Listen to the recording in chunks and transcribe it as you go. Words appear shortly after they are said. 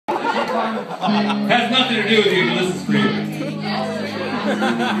Has nothing to do with you, but this is for you.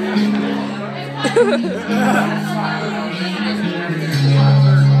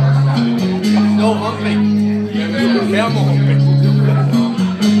 No humping. Camel humping.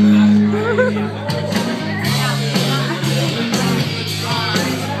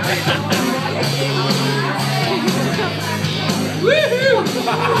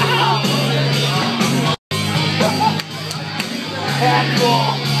 Handball.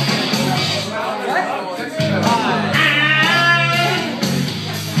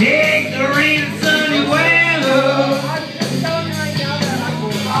 Take the rain and sunny weather.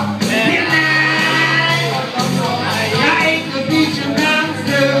 Tonight, like the beach and mountains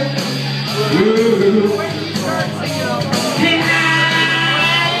do.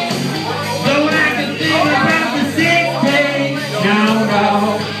 Tonight, though I can think about the 6 days. No.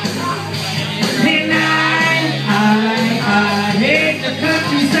 Tonight, I hate the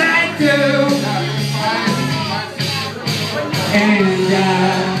countryside too. And I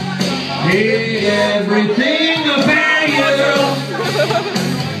hate everything about you.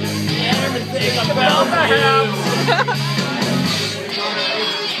 Everything about the house.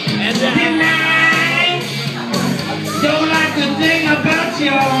 And Tonight, don't like a thing about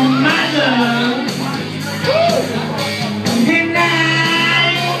your mother.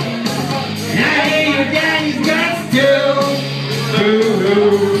 Tonight, I hate your daddy's guts too.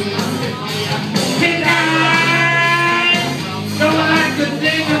 Tonight, don't like a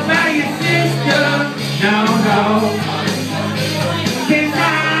thing about your sister. No.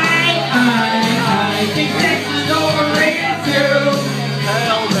 Tonight, I think sex is overrated too.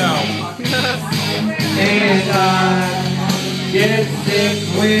 hell no. And I get sick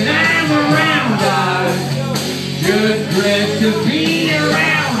when I'm around. I just dread to be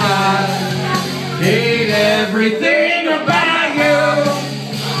around. I hate everything about you.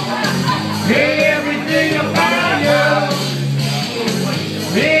 Hate everything about you.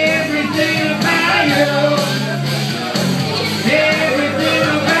 Everything about you. Everything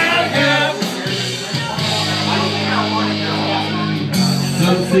about you.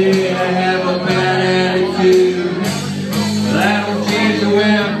 Some say I have a bad attitude, but I don't change the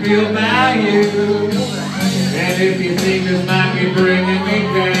way I feel about you. And if you think this might be bringing me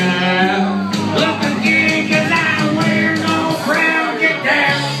down, look again, 'cause I wear no crown. Get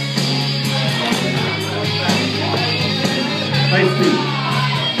down. Nice beat.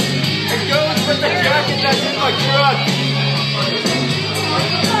 It goes with the jacket that's in my truck.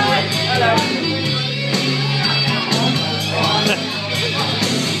 Hello.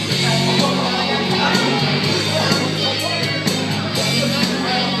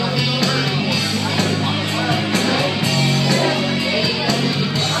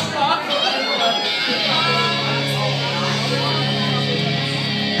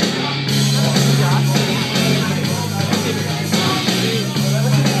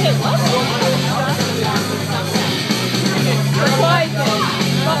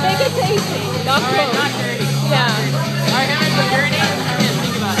 Make it tasty. Not cold. Not dirty. Yeah. I haven't been dirty. I can't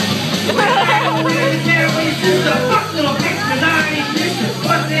think about it.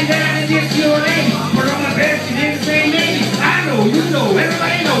 What's they down and get your name? Put on my best, you didn't say name. I know, you know,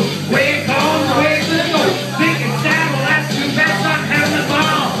 everybody knows. Way it comes, the way it's gonna go. Think and style, well, that's too fast, I'm having a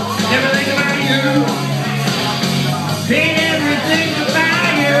ball. Never think about you. Hate everything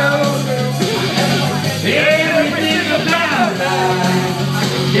about you. Everything about you.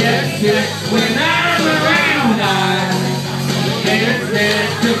 Yes, when I'm around, I can't stand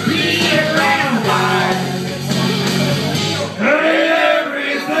to be around.